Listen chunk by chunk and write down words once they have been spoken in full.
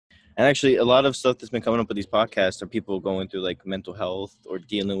And actually, a lot of stuff that's been coming up with these podcasts are people going through like mental health or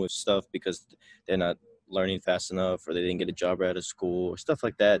dealing with stuff because they're not learning fast enough or they didn't get a job right out of school or stuff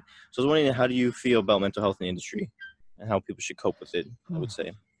like that. So I was wondering, how do you feel about mental health in the industry and how people should cope with it, I would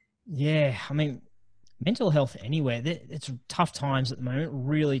say? Yeah, I mean, mental health anywhere. It's tough times at the moment,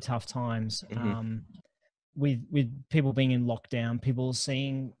 really tough times. Mm-hmm. With people being in lockdown, people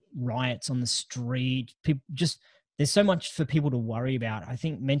seeing riots on the street, people just there's so much for people to worry about. I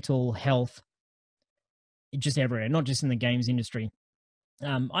think mental health just everywhere, not just in the games industry.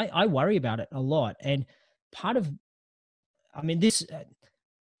 I worry about it a lot, and part of, I mean, this.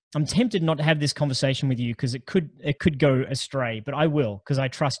 I'm tempted not to have this conversation with you because it could go astray, but I will because I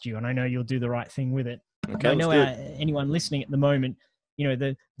trust you and I know you'll do the right thing with it. And Okay, I let's know do it. anyone listening at the moment, you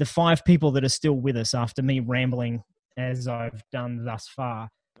know, the 5 people that are still with us after me rambling as I've done thus far.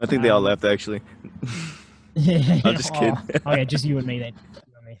 I think they all left, actually. I'm just Oh, kidding. okay, just you and me then.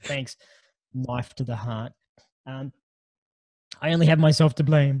 Thanks. Knife to the heart. I only have myself to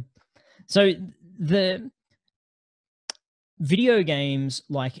blame. So the video games,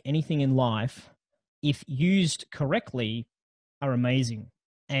 like anything in life, if used correctly, are amazing.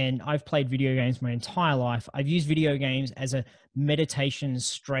 And I've played video games my entire life. I've used video games as a meditation,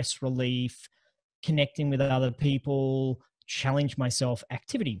 stress relief, connecting with other people, challenge myself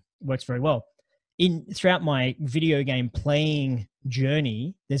activity. Works very well. Throughout my video game playing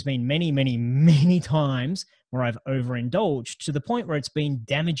journey, there's been many, many, many times where I've overindulged to the point where it's been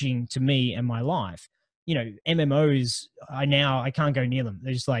damaging to me and my life. You know, MMOs, I can't go near them.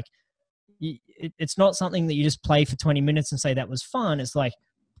 They're just like, it's not something that you just play for 20 minutes and say that was fun. It's like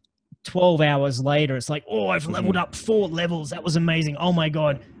 12 hours later, it's like, oh, I've leveled up 4 levels. That was amazing. Oh my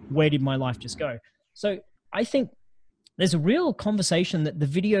God, where did my life just go? So I think there's a real conversation that the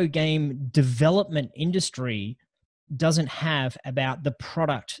video game development industry doesn't have about the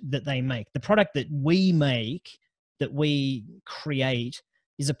product that they make. The product that we make, that we create,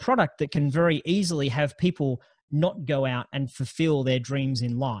 is a product that can very easily have people not go out and fulfill their dreams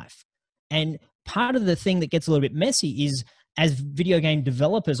in life. And part of the thing that gets a little bit messy is, as video game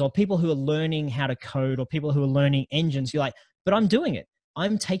developers or people who are learning how to code or people who are learning engines, you're like, but I'm doing it.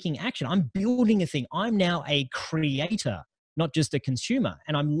 I'm taking action. I'm building a thing. I'm now a creator, not just a consumer.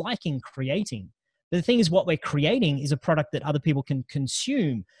 And I'm liking creating. But the thing is, what we're creating is a product that other people can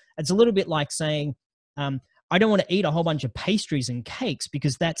consume. It's a little bit like saying, I don't want to eat a whole bunch of pastries and cakes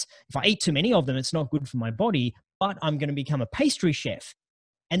because if I eat too many of them, it's not good for my body, but I'm going to become a pastry chef.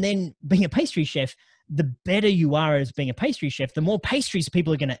 And then being a pastry chef, the better you are as being a pastry chef, the more pastries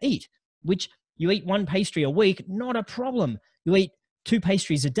people are going to eat, which you eat 1 pastry a week, not a problem. You eat 2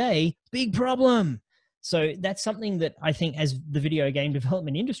 pastries a day, big problem. So that's something that I think, as the video game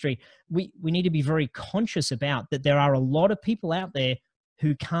development industry, we need to be very conscious about, that there are a lot of people out there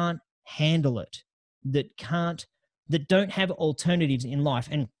who can't handle it, that don't have alternatives in life.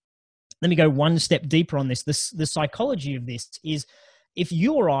 And let me go one step deeper on this. The psychology of this is, if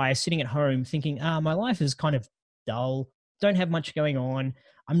you or I are sitting at home thinking, my life is kind of dull, don't have much going on,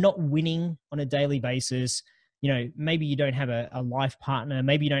 I'm not winning on a daily basis, you know, maybe you don't have a life partner,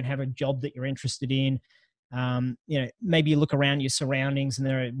 maybe you don't have a job that you're interested in, you know, maybe you look around your surroundings and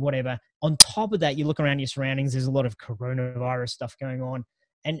there are whatever. On top of that, you look around your surroundings, there's a lot of coronavirus stuff going on,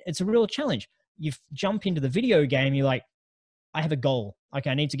 and it's a real challenge. You jump into the video game, you're like, I have a goal. Okay,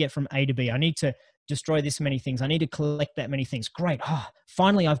 I need to get from A to B. I need to destroy this many things. I need to collect that many things. Great.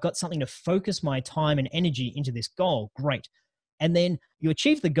 Finally, I've got something to focus my time and energy into this goal. Great. And then you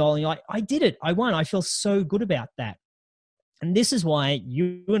achieve the goal and you're like, I did it. I won. I feel so good about that. And this is why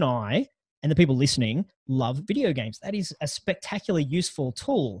you and I and the people listening love video games. That is a spectacularly useful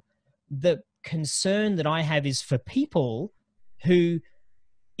tool. The concern that I have is for people who,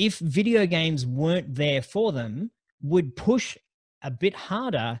 if video games weren't there for them, would push a bit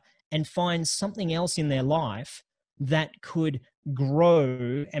harder and find something else in their life that could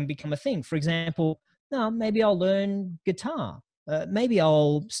grow and become a thing. For example, maybe I'll learn guitar. Maybe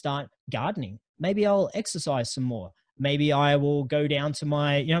I'll start gardening. Maybe I'll exercise some more. Maybe I will go down to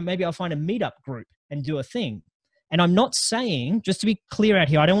maybe I'll find a meetup group and do a thing. And I'm not saying, just to be clear out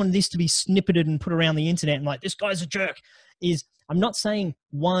here, I don't want this to be snippeted and put around the internet and like, this guy's a jerk. I'm not saying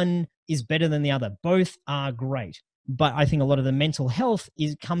one is better than the other. Both are great. But I think a lot of the mental health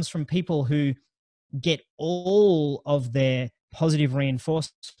comes from people who get all of their positive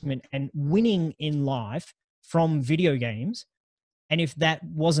reinforcement and winning in life from video games. And if that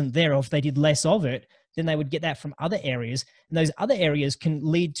wasn't there, or if they did less of it, then they would get that from other areas. And those other areas can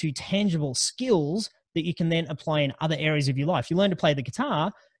lead to tangible skills that you can then apply in other areas of your life. You learn to play the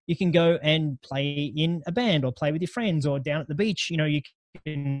guitar, you can go and play in a band or play with your friends or down at the beach. You know, you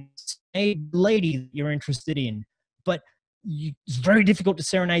can serenade the lady that you're interested in, but it's very difficult to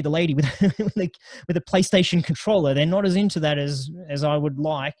serenade the lady with with a PlayStation controller. They're not as into that as I would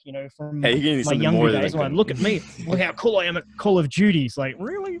like, you know, from Hey, you're gonna need my something younger more than days. Like, look at me, look how cool I am at Call of Duty. It's like,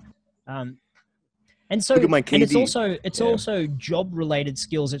 really? Um, and look so, at my and it's KD. also job related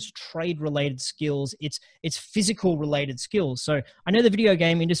skills, it's trade related skills, it's physical related skills. So I know the video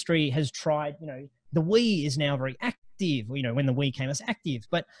game industry has tried, you know, the Wii is now very active. You know, when the Wii came, it's active,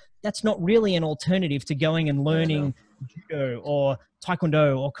 but that's not really an alternative to going and learning judo or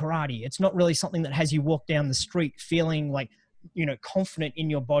taekwondo or karate. It's not really something that has you walk down the street feeling like, you know, confident in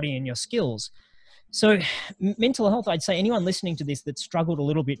your body and your skills. So mental health, I'd say anyone listening to this that struggled a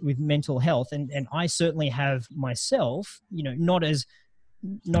little bit with mental health, and I certainly have myself, you know, not as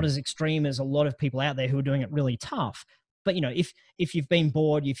extreme as a lot of people out there who are doing it really tough. But, you know, if you've been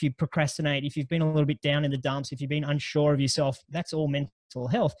bored, if you procrastinate, if you've been a little bit down in the dumps, if you've been unsure of yourself, that's all mental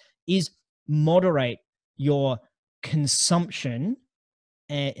health. Is moderate your consumption,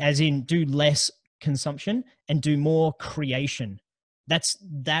 as in do less consumption and do more creation.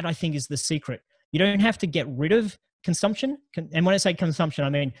 That I think is the secret. You don't have to get rid of consumption. And when I say consumption, I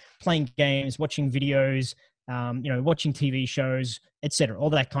mean playing games, watching videos, you know, watching TV shows, etc. All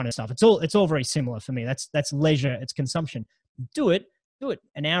that kind of stuff. It's all very similar for me. That's leisure. It's consumption. Do it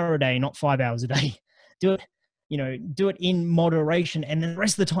an hour a day, not 5 hours a day. Do it, you know, do it in moderation, and then the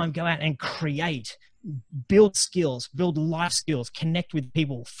rest of the time go out and create, build skills, build life skills, connect with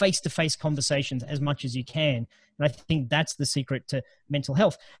people, face-to-face conversations as much as you can. And I think that's the secret to mental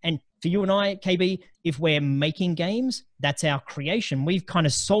health. And for you and I, KB, if we're making games, that's our creation. We've kind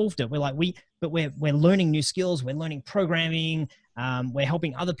of solved it. We're learning new skills. We're learning programming. We're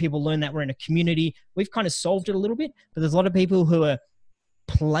helping other people learn that. We're in a community. We've kind of solved it a little bit, but there's a lot of people who are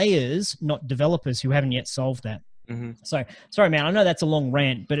players, not developers, who haven't yet solved that. Mm-hmm. So sorry, man. I know that's a long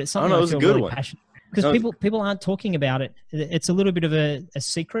rant, but it's something I feel really passionate because people aren't talking about it. It's a little bit of a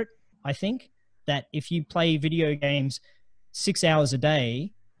secret, I think, that if you play video games 6 hours a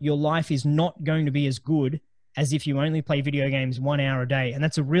day, your life is not going to be as good as if you only play video games 1 hour a day. And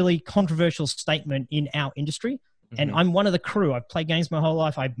that's a really controversial statement in our industry. Mm-hmm. And I'm one of the crew. I've played games my whole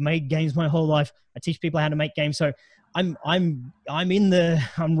life. I've made games my whole life. I teach people how to make games. So I'm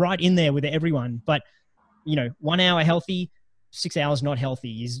right in there with everyone. But, you know, 1 hour healthy, 6 hours not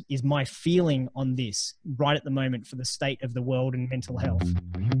healthy is my feeling on this right at the moment for the state of the world and mental health.